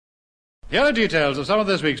Here are details of some of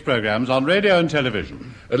this week's programmes on radio and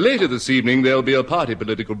television. Later this evening, there'll be a party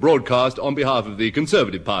political broadcast on behalf of the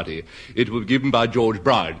Conservative Party. It will be given by George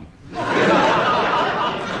Bryan.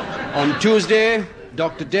 On Tuesday,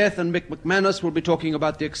 Dr. Death and Mick McManus will be talking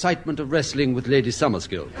about the excitement of wrestling with Lady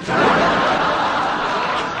Summerskill.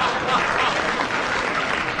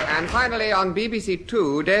 And finally, on BBC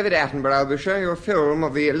Two, David Attenborough will show you a film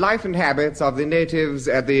of the life and habits of the natives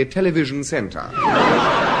at the television centre.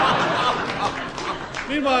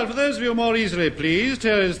 Meanwhile, for those of you more easily pleased,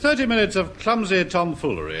 here is 30 minutes of clumsy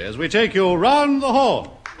tomfoolery as we take you round the Horne.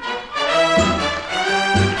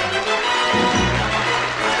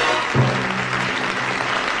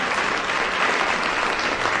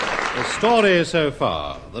 The story so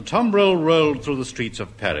far. The tumbril rolled through the streets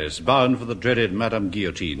of Paris, bound for the dreaded Madame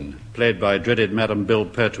Guillotine, played by dreaded Madame Bill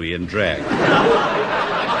Pertwee in drag.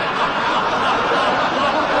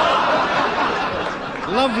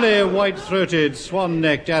 Lovely, white-throated,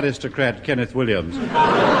 swan-necked aristocrat Kenneth Williams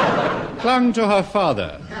clung to her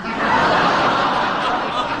father.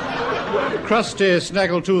 Crusty,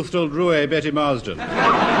 snaggle-toothed old roue Betty Marsden.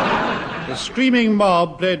 The screaming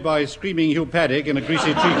mob, played by screaming Hugh Paddock in a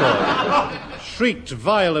greasy tricot, shrieked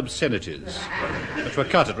vile obscenities, which were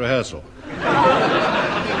cut at rehearsal.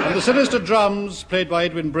 And the sinister drums, played by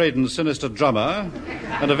Edwin Braden's sinister drummer,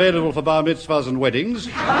 and available for bar mitzvahs and weddings,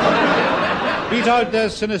 beat out their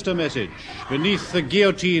sinister message. Beneath the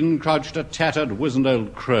guillotine crouched a tattered, wizened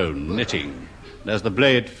old crone, knitting. And as the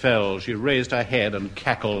blade fell, she raised her head and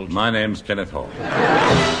cackled. My name's Kenneth Horne.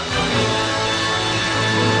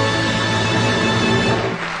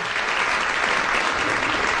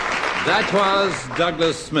 That was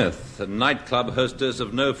Douglas Smith, a nightclub hostess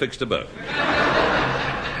of no fixed abode,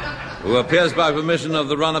 who appears by permission of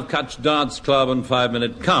the Run of Kutch Darts Club and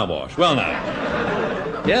 5-Minute Car Wash. Well, now.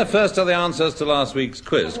 Yeah, first are the answers to last week's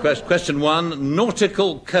quiz. Question 1,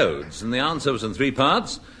 nautical codes. And the answer was in 3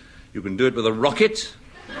 parts. You can do it with a rocket,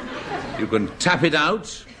 you can tap it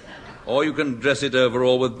out, or you can dress it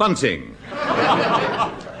overall with bunting.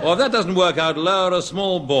 Or if that doesn't work out, lower a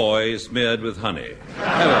small boy smeared with honey.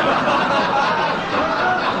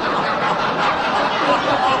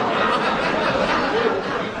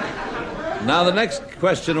 Now, the next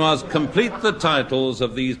question was, complete the titles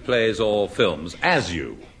of these plays or films as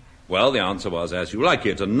you. Well, the answer was as you like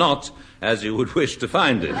it, and not as you would wish to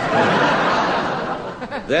find it.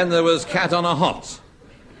 Then there was Cat on a Hot.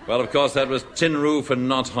 Well, of course, that was Tin Roof and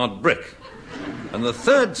Not Hot Brick. And the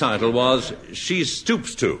third title was She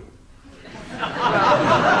Stoops To.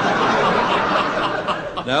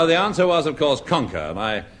 Now, the answer was, of course, Conquer, and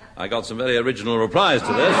I got some very original replies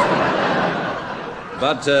to this.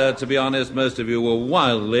 But, to be honest, most of you were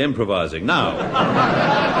wildly improvising. Now,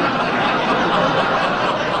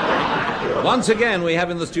 once again, we have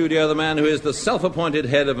in the studio the man who is the self-appointed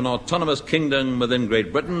head of an autonomous kingdom within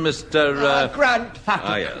Great Britain, Mr. Grant Fattock.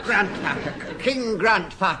 Ah, yes. Grant Fattock. King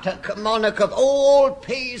Grant Fattock, monarch of all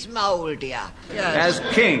Peasmoldia. Yes.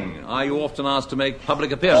 As king, are you often asked to make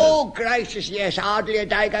public appearances? Oh, gracious, yes. Hardly a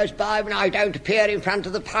day goes by when I don't appear in front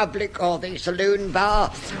of the public or the saloon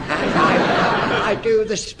bar. And I do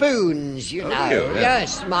the spoons, you know. You,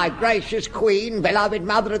 yes, my gracious queen, beloved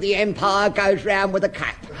mother of the empire, goes round with a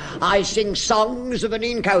cap. I sing songs of an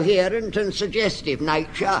incoherent and suggestive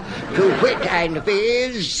nature to wit and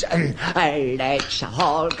viz. Let's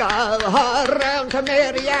all go round to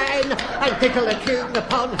Mary Ann and tickle a tune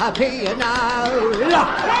upon her piano. Look!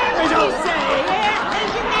 What did you say?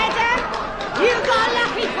 Thank you, madam. You've got a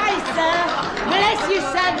lucky face, sir. Bless you,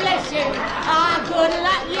 sir, bless you. Ah, good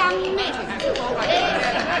luck, young miss.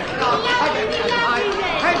 Lovely day.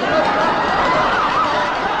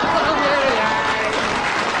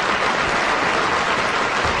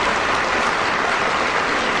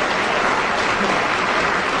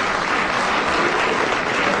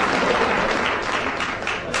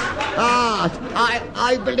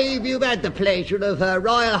 I believe you've had the pleasure of Her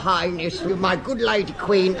Royal Highness, my good Lady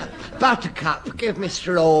Queen Buttercup. Give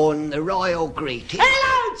Mr. Horne the royal greeting.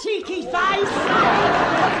 Hello, cheeky face.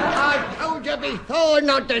 I told you before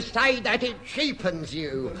not to say that, it cheapens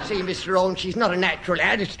you. See, Mr. Horne, she's not a natural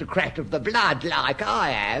aristocrat of the blood like I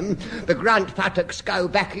am. The Grant Fattocks go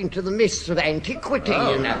back into the mists of antiquity,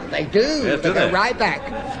 you know. They do. Yes, they go right back.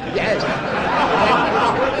 Yes.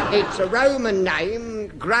 It's a Roman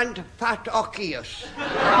name, Grant Fatocius.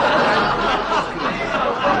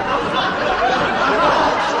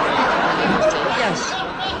 Yes,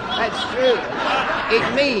 that's true.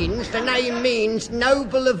 The name means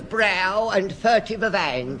noble of brow and furtive of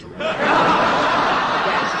hand.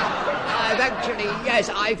 Yes. That Actually, yes,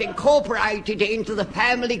 I've incorporated it into the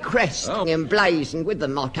family crest, emblazoned with the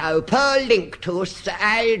motto, per linctus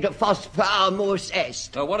ad phosphamus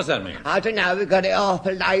est. Oh, what does that mean? I don't know, we got it off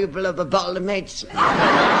a label of a bottle of medicine.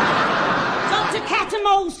 Dr.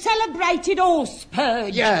 Catamol celebrated horse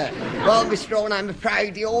purge. Yeah. Well, Mr. Horne, I'm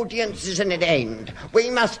afraid the audience isn't at end.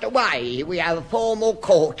 We must away. We have a formal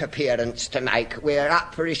court appearance to make. We're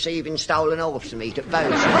up for receiving stolen horse meat at Bow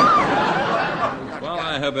Street. Well,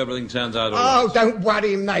 I hope everything turns out all right. Oh, don't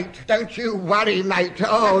worry, mate. Don't you worry, mate.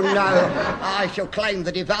 Oh, no. I shall claim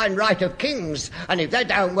the divine right of kings, and if that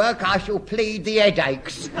don't work, I shall plead the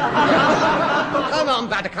headaches. Come on,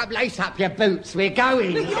 Buttercup, lace up your boots. We're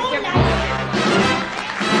going. But you're late.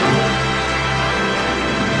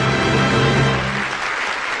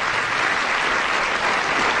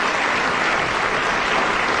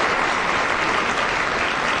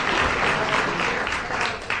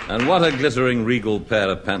 And what a glittering regal pair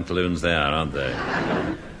of pantaloons they are, aren't they?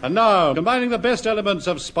 And now, combining the best elements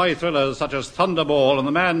of spy thrillers such as Thunderball and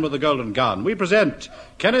The Man with the Golden Gun, we present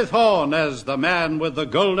Kenneth Horne as The Man with the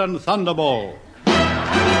Golden Thunderball.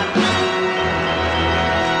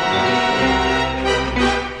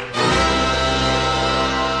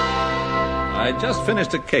 I just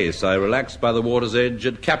finished a case I relaxed by the water's edge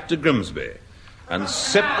at Captain Grimsby and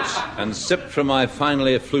sipped from my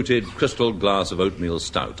finely fluted crystal glass of oatmeal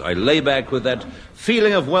stout. I lay back with that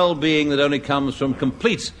feeling of well-being that only comes from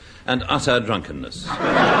complete and utter drunkenness.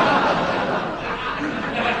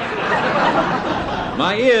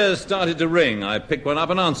 My ears started to ring. I picked one up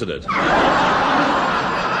and answered it.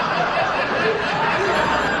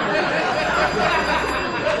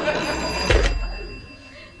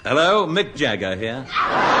 Hello, Mick Jagger here.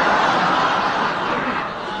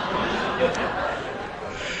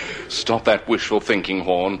 Stop that wishful thinking,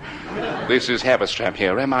 Horne. This is Haverstrap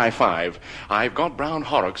here, MI5. I've got Brown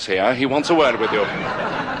Horrocks here. He wants a word with you.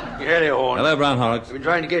 Hello, Horne. Hello, Brown Horrocks. I've been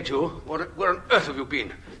trying to get you. Where on earth have you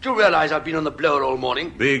been? Do you realise I've been on the blower all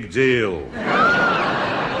morning? Big deal.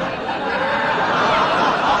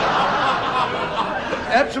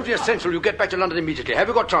 Absolutely essential you get back to London immediately. Have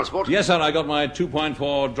you got transport? Yes, sir, I got my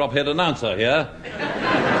 2.4 drop-head announcer here.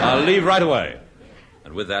 I'll leave right away.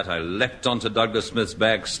 And with that, I leapt onto Douglas Smith's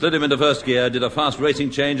back, slid him into first gear, did a fast racing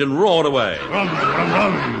change, and roared away. Brum, brum,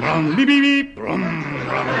 brum, brum, beep, beep, beep, brum,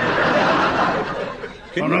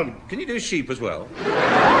 brum. Can you do sheep as well?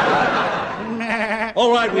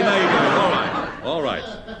 All right, we know you go. All right.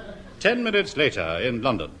 10 minutes later in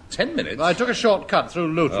London. 10 minutes? I took a short cut through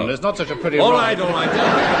Luton. It's not such a pretty All ride. right.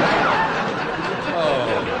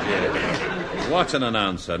 Oh, dear. What an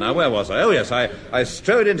announcer. Now, where was I? Oh, yes, I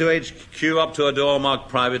strode into HQ up to a door marked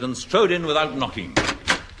private and strode in without knocking.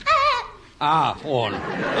 Horne.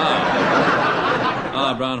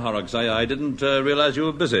 Brown Horrocks, I didn't realise you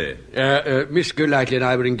were busy. Miss Golightly and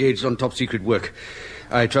I were engaged on top-secret work.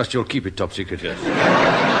 I trust you'll keep it top-secret. Yes.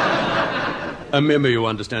 A memo, you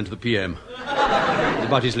understand, to the PM.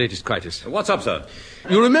 About his latest crisis. What's up, sir?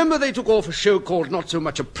 You remember they took off a show called Not So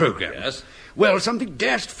Much a Program? Yes. Well, something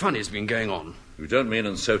dashed funny's been going on. You don't mean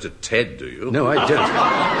and so to Ted, do you? No, I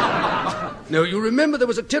don't. No, you remember there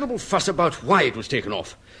was a terrible fuss about why it was taken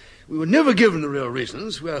off. We were never given the real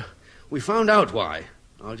reasons. Well, we found out why.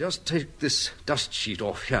 I'll just take this dust sheet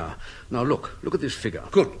off here. Now, look at this figure.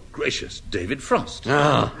 Good gracious, David Frost.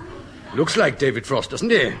 Looks like David Frost, doesn't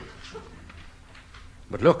he?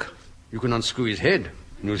 But look, you can unscrew his head.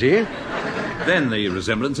 You see? Then the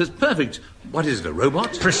resemblance is perfect. What is it, a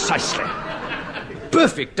robot? Precisely.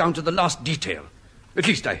 Perfect down to the last detail. At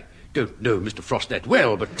least I don't know Mr. Frost that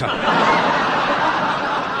well, but...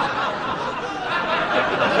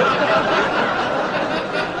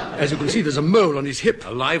 As you can see, there's a mole on his hip.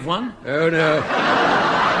 A live one? Oh, no.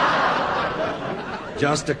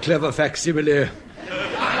 Just a clever facsimile.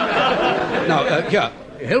 Now, here,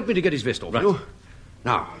 help me to get his vest off, right. You?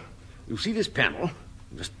 Now, you see this panel?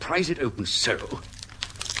 Just prise it open so.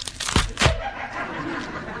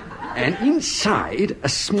 And inside, a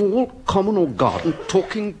small common or garden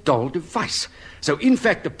talking doll device. So, in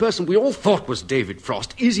fact, the person we all thought was David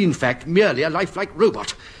Frost is, in fact, merely a lifelike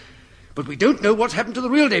robot. But we don't know what's happened to the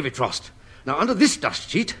real David Frost. Now, under this dust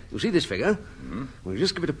sheet, you see this figure? Mm-hmm. We'll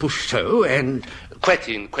just give it a push so, and...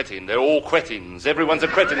 Cretin. They're all cretins. Everyone's a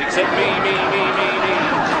cretin except me.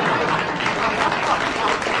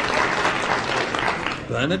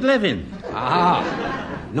 Bernard Levin.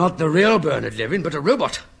 Not the real Bernard Levin, but a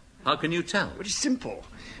robot. How can you tell? Very simple.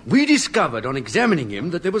 We discovered on examining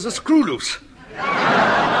him that there was a screw loose.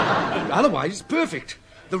 Otherwise, it's perfect.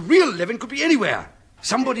 The real Levin could be anywhere.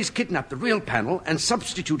 Somebody's kidnapped the real panel and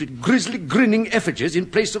substituted grizzly grinning effigies in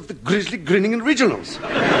place of the grizzly grinning originals.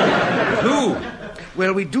 Who?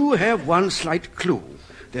 Well, we do have one slight clue.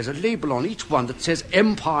 There's a label on each one that says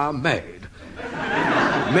Empire Made.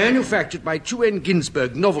 Manufactured by Chuen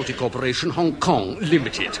Ginsberg Novelty Corporation, Hong Kong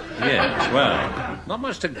Limited. Yes, well, not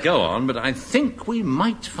much to go on, but I think we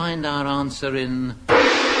might find our answer in...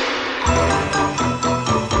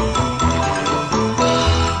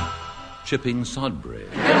 Chipping Sodbury.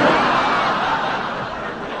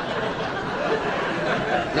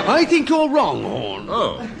 Now, I think you're wrong, Horne.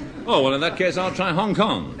 Oh, well, in that case, I'll try Hong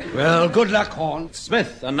Kong. Well, good luck, Horne.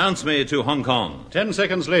 Smith, announce me to Hong Kong. 10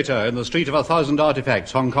 seconds later, in the Street of 1,000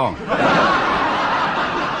 Artifacts, Hong Kong.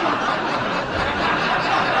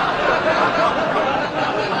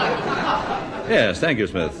 Yes, thank you,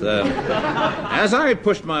 Smith. As I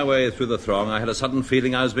pushed my way through the throng, I had a sudden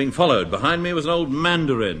feeling I was being followed. Behind me was an old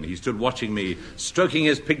mandarin. He stood watching me, stroking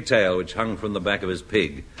his pigtail, which hung from the back of his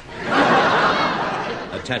pig,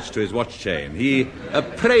 attached to his watch chain. He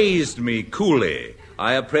appraised me coolly.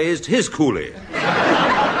 I appraised his coolly.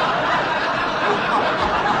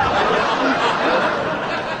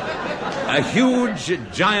 A huge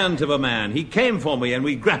giant of a man. He came for me and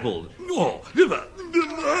we grappled.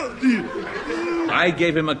 I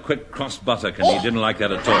gave him a quick cross buttock and he didn't like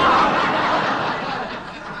that at all.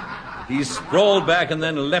 He sprawled back and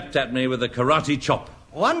then leapt at me with a karate chop.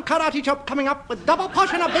 One karate chop coming up with double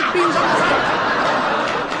portion of baked beans on the side.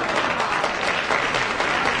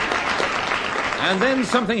 And then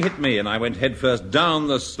something hit me and I went headfirst down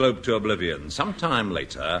the slope to oblivion. Some time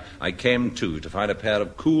later, I came to find a pair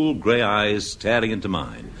of cool grey eyes staring into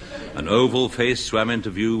mine. An oval face swam into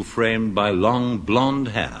view, framed by long blonde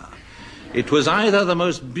hair. It was either the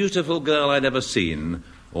most beautiful girl I'd ever seen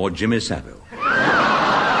or Jimmy Savile.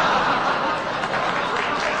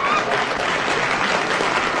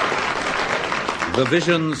 The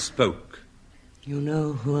vision spoke. You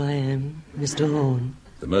know who I am, Mr. Horne?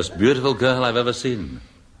 The most beautiful girl I've ever seen.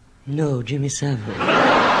 No, Jimmy Savile.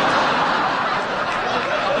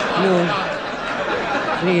 No.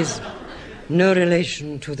 Please. No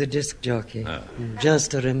relation to the disc jockey. Oh.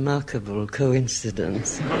 Just a remarkable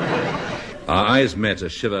coincidence. Our eyes met. A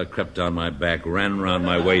shiver crept down my back, ran round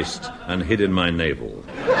my waist, and hid in my navel.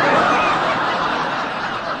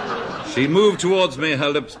 She moved towards me, her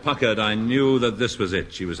lips puckered. I knew that this was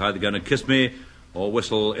it. She was either going to kiss me or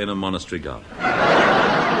whistle in a monastery garden.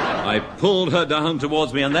 I pulled her down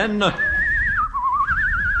towards me, and then...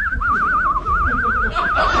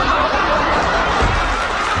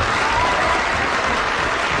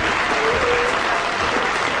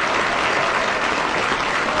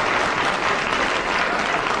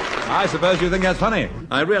 I suppose you think that's funny.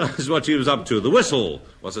 I realized what she was up to. The whistle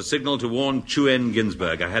was a signal to warn Chuen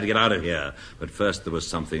Ginsberg. I had to get out of here. But first there was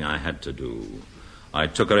something I had to do. I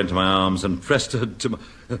took her into my arms and pressed her to my...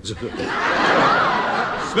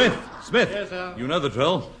 Smith! Yes, sir? You know the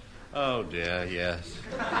drill. Oh, dear, yes.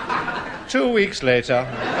 2 weeks later.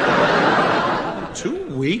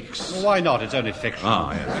 2 weeks? Well, why not? It's only fiction.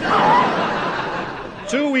 Ah,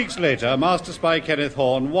 yes. 2 weeks later, Master Spy Kenneth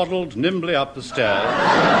Horne waddled nimbly up the stairs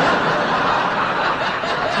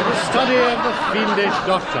to the study of the fiendish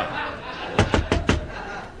doctor.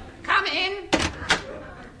 Come in.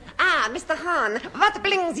 Ah, Mr. Horne, what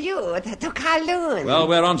brings you to Kowloon? Well,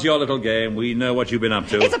 we're on to your little game. We know what you've been up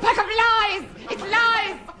to. It's a pack of lies. It's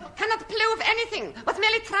lies. Cannot prove anything. Was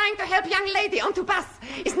merely trying to help young lady onto bus.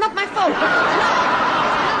 It's not my fault.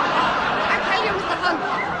 I tell you, Mr. Horne,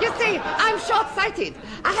 you see, I'm short-sighted.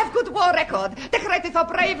 I have good war record, decorated for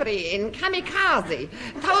bravery in kamikaze.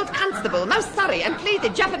 Told constable, most sorry, and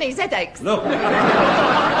pleaded Japanese headaches. Look. I'm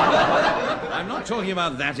not talking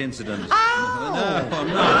about that incident. Oh. No, I'm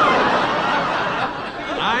not.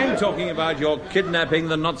 I'm talking about your kidnapping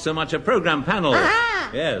the not-so-much-a program panel.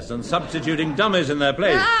 Ah. Yes, and substituting dummies in their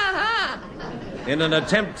place. Ah. In an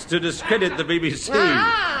attempt to discredit the BBC.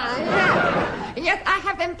 Yes, I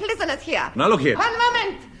have them prisoners here. Now, look here. One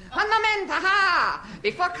moment, aha!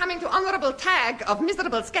 Before coming to honorable tag of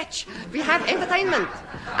miserable sketch, we have entertainment.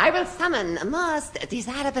 I will summon a most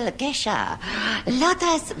desirable geisha,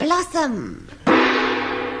 Lotus Blossom.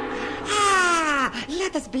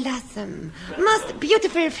 Lotus Blossom, most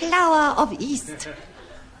beautiful flower of East.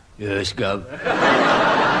 Yes, Gov.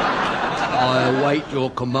 I await your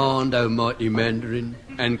command, O mighty Mandarin,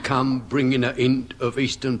 and come bringing a hint of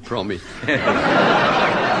Eastern promise.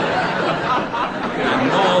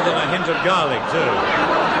 And more than a hint of garlic, too.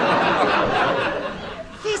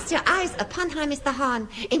 This Cast your eyes upon her, Mr. Horne.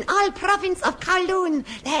 In all province of Kowloon,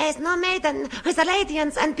 there is no maiden whose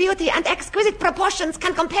radiance and beauty and exquisite proportions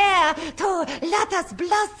can compare to Lotus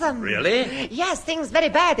Blossom. Really? Yes, things very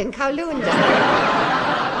bad in Kowloon.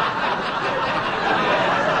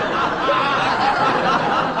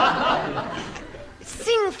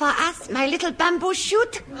 Sing for us, my little bamboo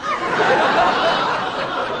shoot.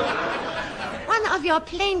 One of your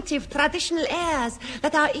plaintive traditional airs,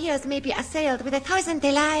 that our ears may be assailed with 1,000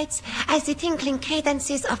 delights as the tinkling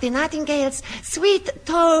cadences of the nightingale's sweet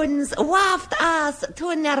tones waft us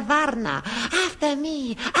to nirvana. After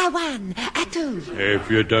me, a one, a two. If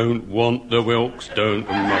you don't want the whelks, don't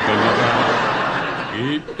muck 'em about.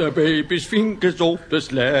 Keep the baby's fingers off the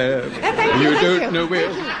slab. Thank you thank don't you. know where.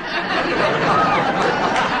 Thank you,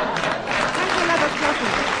 Mother Cotton.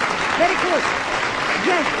 Very good.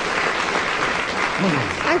 Yes.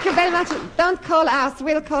 Thank you very much. Don't call us,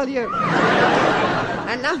 we'll call you.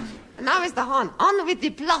 And now, Mr. Horne, on with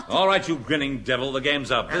the plot. All right, you grinning devil, the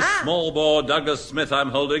game's up. This small bore Douglas Smith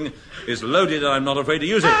I'm holding is loaded and I'm not afraid to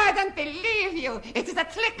use it. I don't believe you. It is a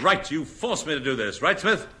trick. Right, you forced me to do this. Right,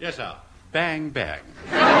 Smith? Yes, sir. Bang, bang.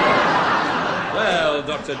 Well,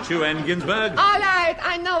 Dr. Chuen Ginsberg. All right,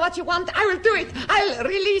 I know what you want. I will do it. I'll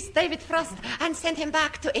release David Frost and send him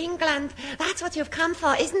back to England. That's what you've come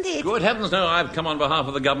for, isn't it? Good heavens, no. I've come on behalf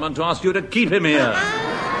of the government to ask you to keep him here.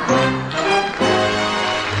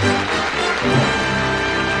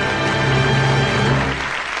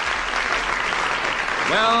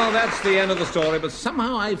 Well, that's the end of the story, but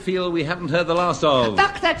somehow I feel we haven't heard the last of...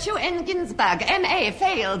 Dr. Chuen Ginsberg, M.A.,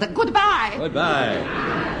 failed. Goodbye. Goodbye.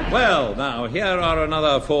 Well, now, here are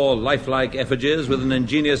another 4 lifelike effigies with an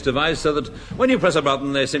ingenious device so that when you press a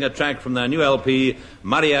button, they sing a track from their new LP,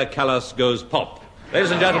 Maria Callas Goes Pop.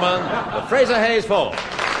 Ladies and gentlemen, the Fraser Hayes 4.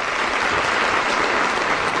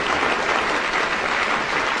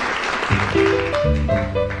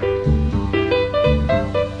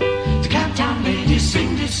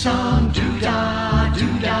 Sing this song, doo-da,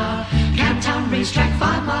 doo-da. Camptown racetrack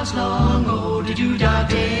 5 miles long, oh, doo-da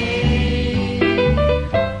day.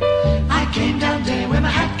 I came down there where my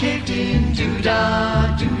hat caved in,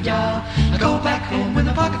 doo-da, doo-da. I go back home with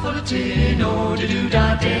a pocket full of tin, oh,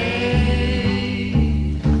 doo-da day.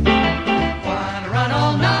 Wanna run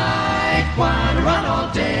all night, wanna run all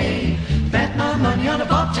day. Bet my money on a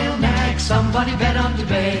bobtail nag, somebody bet on the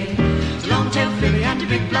bay. Long-tail filly and a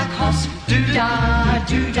big black horse, doo-da,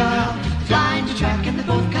 doo-da. Flying to track and they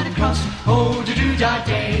both got across, oh, doo-da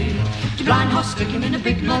day. The blind horse sticking in a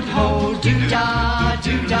big mud hole, doo-da,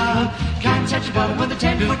 doo-da. Can't touch the bottom with a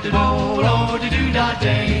 10-foot pole, oh, doo-da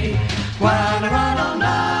day. Wanna run all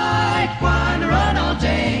night, wanna run all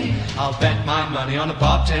day. I'll bet my money on a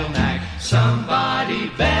bobtail nag, somebody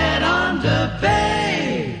bet on the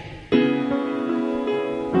bay.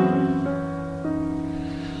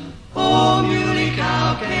 Oh, muley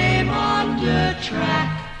cow came on the track,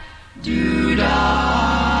 doo-da,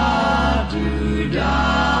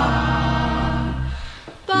 doo-da.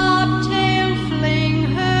 Bobtail fling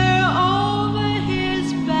her over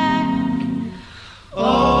his back,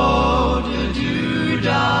 oh, the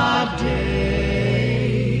doo-da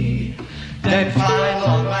day. Then fly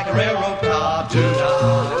along like a railroad car,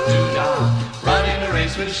 doo-da, doo-da. Running a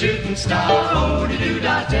race with a shooting star, oh, the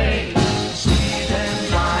doo-da day.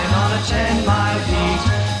 10-mile heat,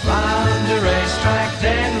 round the racetrack,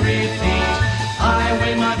 then repeat. I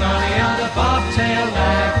win my money on the bobtail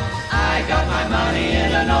nag. I got my money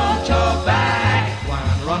in an auto bag.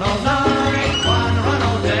 Wanna run all night, wanna run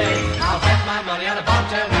all day. I'll bet my money on a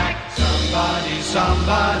bobtail nag. Somebody,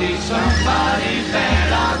 somebody, somebody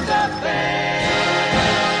bet on the bay.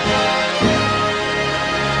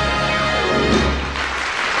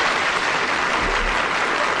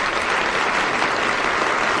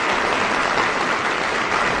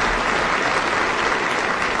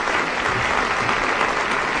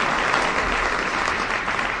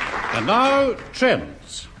 And now,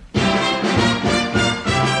 trends.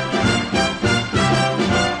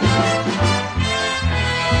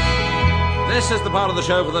 This is the part of the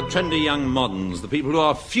show for the trendy young moderns, the people who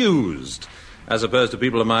are fused, as opposed to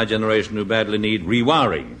people of my generation who badly need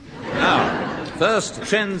rewiring. Now, first,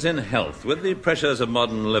 trends in health. With the pressures of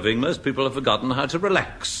modern living, most people have forgotten how to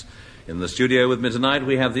relax. In the studio with me tonight,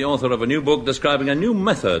 we have the author of a new book describing a new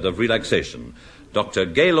method of relaxation, Dr.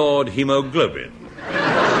 Gaylord Hemoglobin.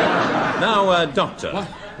 Now, Doctor.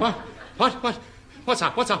 What's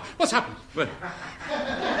up? What's happened?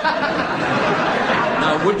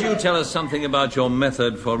 Now, would you tell us something about your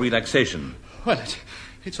method for relaxation? Well,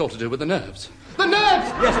 it's all to do with the nerves. The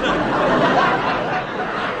nerves! Yes,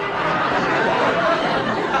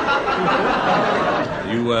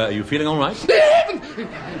 You feeling all right?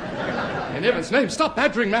 In heaven's name, stop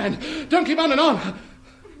badgering, man. Don't keep on and on.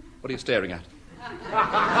 What are you staring at?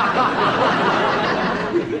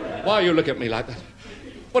 Why are you looking at me like that?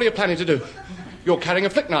 What are you planning to do? You're carrying a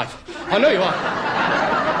flick knife. I know you are.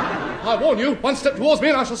 I warn you, one step towards me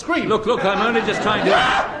and I shall scream. Look, I'm only just trying to...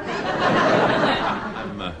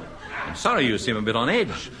 I'm sorry you seem a bit on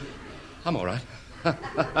edge. I'm all right. I'm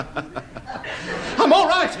all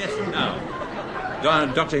right! Yes, now.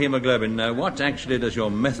 Dr. Hemoglobin, what actually does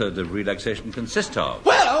your method of relaxation consist of?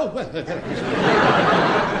 Well,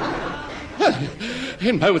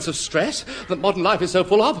 in moments of stress that modern life is so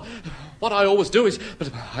full of, what I always do is...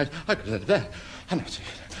 But I I'm not...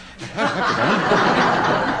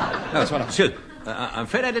 That's what I'm... I'm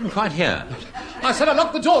afraid I didn't quite hear. I said I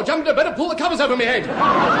locked the door, jumped into bed and pulled the covers over my head.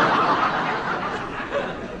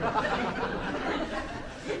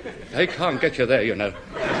 They can't get you there, you know.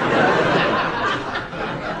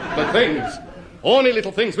 But things, horny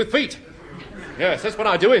little things with feet. Yes, that's what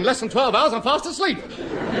I do. In less than 12 hours, I'm fast asleep.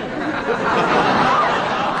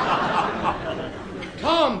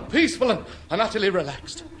 Calm, peaceful, and utterly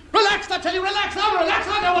relaxed. Relaxed, I tell you, relaxed. I'm relaxed.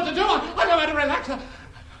 I know what to do. I know how to relax. I'm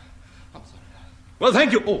sorry. Well,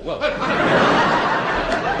 thank you. Oh, well.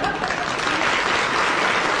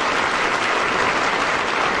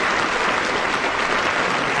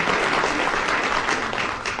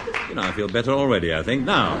 I feel better already, I think.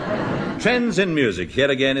 Now, trends in music. Here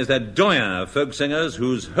again is that doyen of folk singers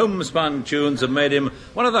whose homespun tunes have made him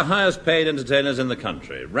one of the highest paid entertainers in the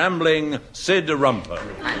country. Rambling Sid Rumper.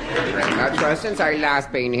 Thank you very much. Well, since I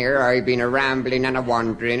last been here, I've been a rambling and a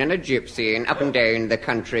wandering and a gypsying up and down the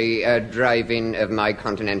country, driving of my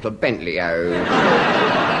Continental Bentley-o.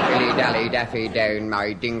 Dilly-dally daffy down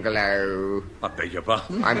my dingle-o. I beg your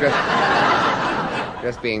pardon? I'm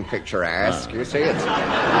just being picturesque. You see, it's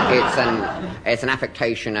an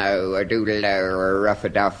affectation o, a doodle-o, a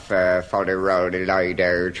rough-a-duff,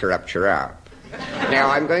 foldy-roldy-lido, chirrup. Now,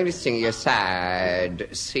 I'm going to sing you a sad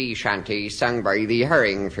sea shanty sung by the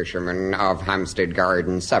herring fishermen of Hampstead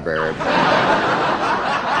Garden suburb.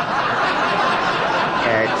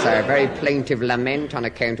 It's a very plaintive lament on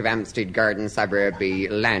account of Hampstead Garden suburb be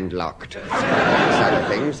landlocked, sort of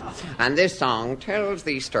things. And this song tells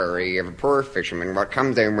the story of a poor fisherman what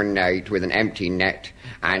comes home one night with an empty net,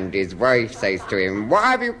 and his wife says to him, "What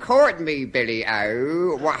have you caught me,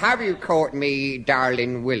 Billy-o? What have you caught me,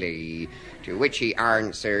 darling Willie?" To which he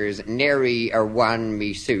answers, "Nary a one,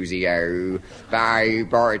 me Susie-o, but I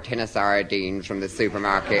bought a tin of sardines from the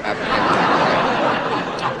supermarket up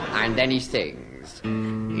and then he sings,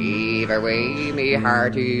 "Heave away me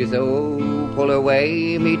hearties, oh, pull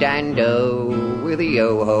away me dando, with a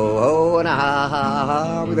yo-ho-ho and a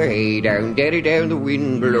ha-ha-ha, with a hay down, daddy down, the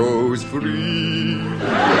wind blows free."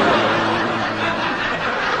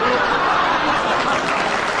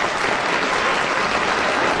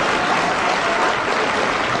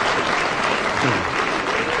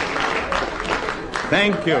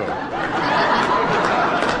 Thank you.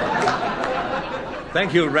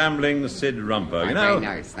 Thank you, Rambling Sid Rumper. You know, very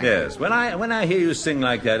nice, yes, when I hear you sing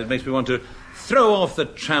like that, it makes me want to throw off the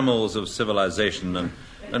trammels of civilization and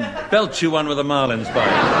belt you one with a marlin's bite.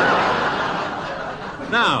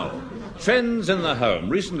 Now, trends in the home.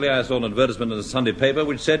 Recently I saw an advertisement in the Sunday paper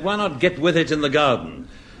which said, "Why not get with it in the garden?"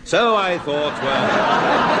 So I thought,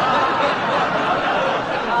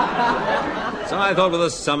 with the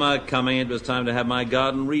summer coming, it was time to have my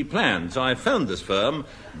garden replanned. So I phoned this firm,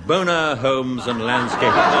 Boner Homes and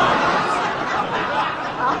Landscape Farms.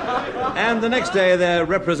 And the next day, their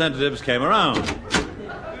representatives came around.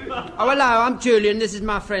 Oh, hello, I'm Julian. This is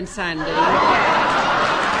my friend Sandy.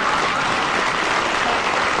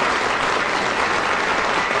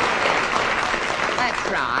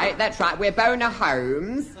 That's right. We're Boner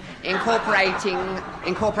Homes, incorporating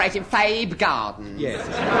Fabe Gardens. Yes.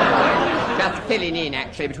 Just filling in,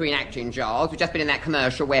 actually, between acting jobs. We've just been in that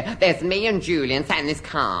commercial where there's me and Julian sat in this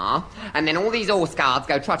car, and then all these horse guards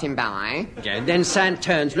go trotting by. Yeah, and then Sam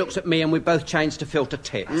turns, looks at me, and we both change to filter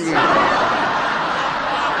tips. Yes.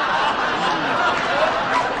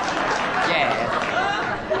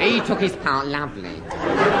 He took his part lovely.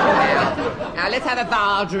 Now, let's have a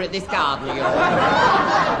varder at this garden of yours.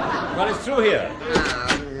 Well, it's through here.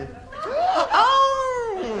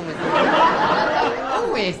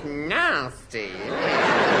 Oh, it's nasty.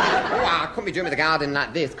 Oh, I couldn't be doing with a garden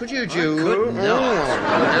like this, could you, Jules? I could not. No.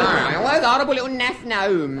 All those horrible little nest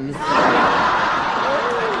gnomes.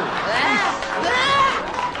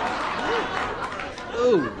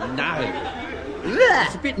 Oh, no.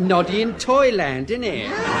 It's a bit noddy in Toyland, isn't it?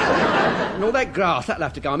 And all that grass, that'll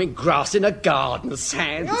have to go. I mean, grass in a garden,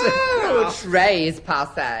 Sans. Oh, trays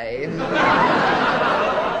passe.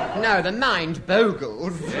 No, the mind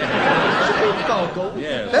bogles. Boggle?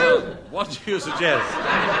 Yes. What do you suggest?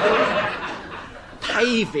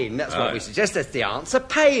 Paving, that's what we suggest. That's the answer.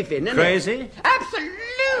 Paving, isn't Crazy? it?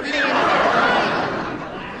 Absolutely.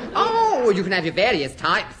 Oh, you can have your various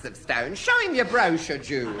types of stone. Show him your brochure,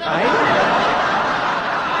 Jules.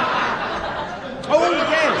 Oh,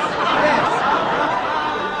 yes.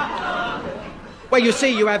 Well, you see,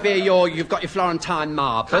 you have here you've got your Florentine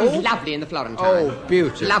marble. Comes lovely in the Florentine. Oh,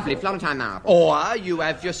 beautiful. Lovely Florentine marble. Or you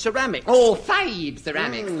have your ceramics. Or Fabe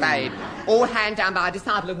ceramics, Fabe. All hand done by a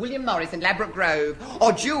disciple of William Morris in Ladbroke Grove.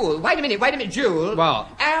 Or Jewel. Wait a minute, Jewel. What?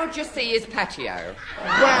 How'd you see his patio?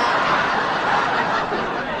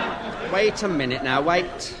 Wait a minute now,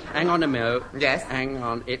 wait. Hang on a minute. Yes? Hang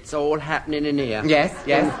on. It's all happening in here. Yes.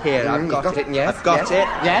 In here, I've got it. Yes. I've got it.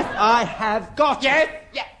 Yes. I have got it.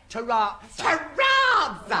 Yes. Terrazza.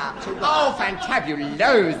 Oh,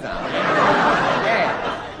 fantabulosa. Yes.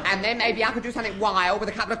 And then maybe I could do something wild with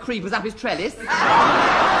a couple of creepers up his trellis. Yes.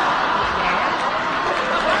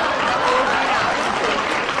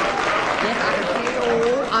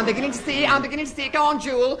 I'm beginning to see it. Go on,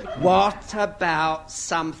 Jewel. What about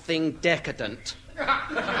something decadent?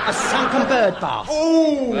 A sunken bird bath.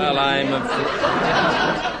 Oh! Well, I'm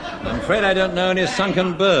afraid I don't know any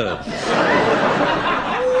sunken birds.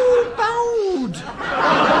 Oh, bold.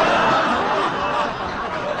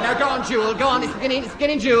 Now, go on, Jewel. Go on. It's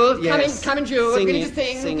beginning, Jewel. Yes. Coming, Jewel. Beginning to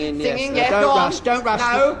sing. Singing, yes. Yes, Don't go rush, on. don't rush.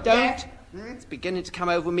 No, Don't. yes. It's beginning to come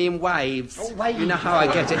over me in waves. Oh, waves. You know how I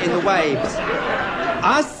get it, in the waves.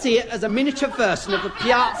 I see it as a miniature version of the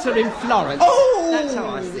piazza in Florence. Oh! That's how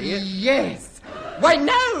I see it. Yes. Wait,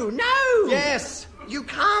 no. Yes. You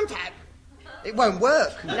can't have... It won't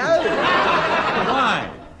work. No. Why?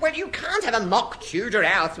 Well, you can't have a mock Tudor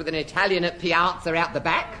house with an Italian piazza out the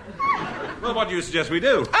back. Well, what do you suggest we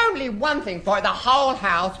do? Only one thing for it. The whole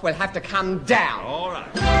house will have to come down. All right.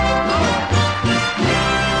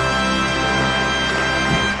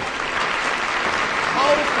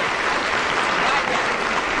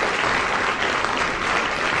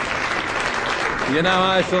 You know,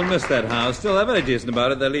 I shall miss that house. Still, they're very decent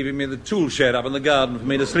about it. They're leaving me the tool shed up in the garden for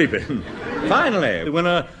me to sleep in. Finally, the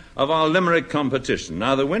winner of our Limerick competition.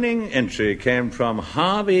 Now, the winning entry came from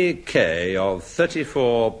Harvey Kay of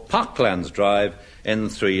 34 Parklands Drive,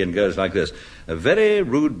 N3, and goes like this. A very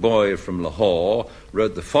rude boy from Lahore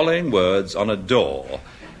wrote the following words on a door.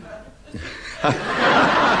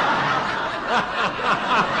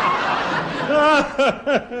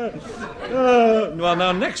 Well,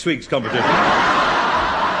 now, next week's competition...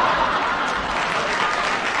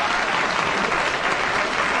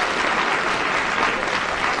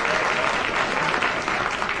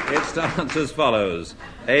 It starts as follows.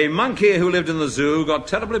 A monkey who lived in the zoo got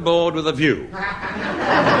terribly bored with a view. And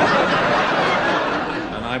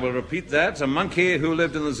I will repeat that. A monkey who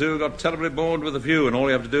lived in the zoo got terribly bored with a view. And all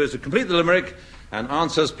you have to do is to complete the limerick and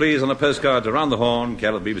answers, please, on a postcard to Round the Horne,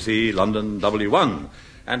 care of BBC, London, W1.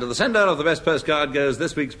 And to the sender of the best postcard goes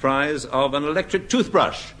this week's prize of an electric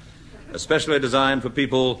toothbrush, especially designed for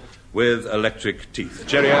people with electric teeth.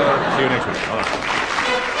 Cheerio. See you next week. All right.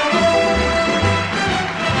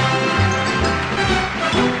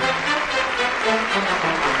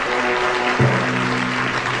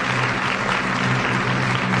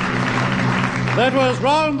 That was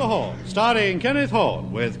Round the Horne, starring Kenneth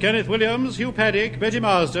Horne, with Kenneth Williams, Hugh Paddick, Betty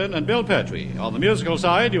Marsden, and Bill Pertwee. On the musical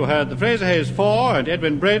side, you heard the Fraser Hayes Four and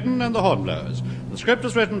Edwin Braden and the Hornblowers. The script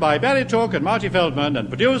was written by Barry Took and Marty Feldman and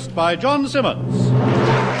produced by John Simmons.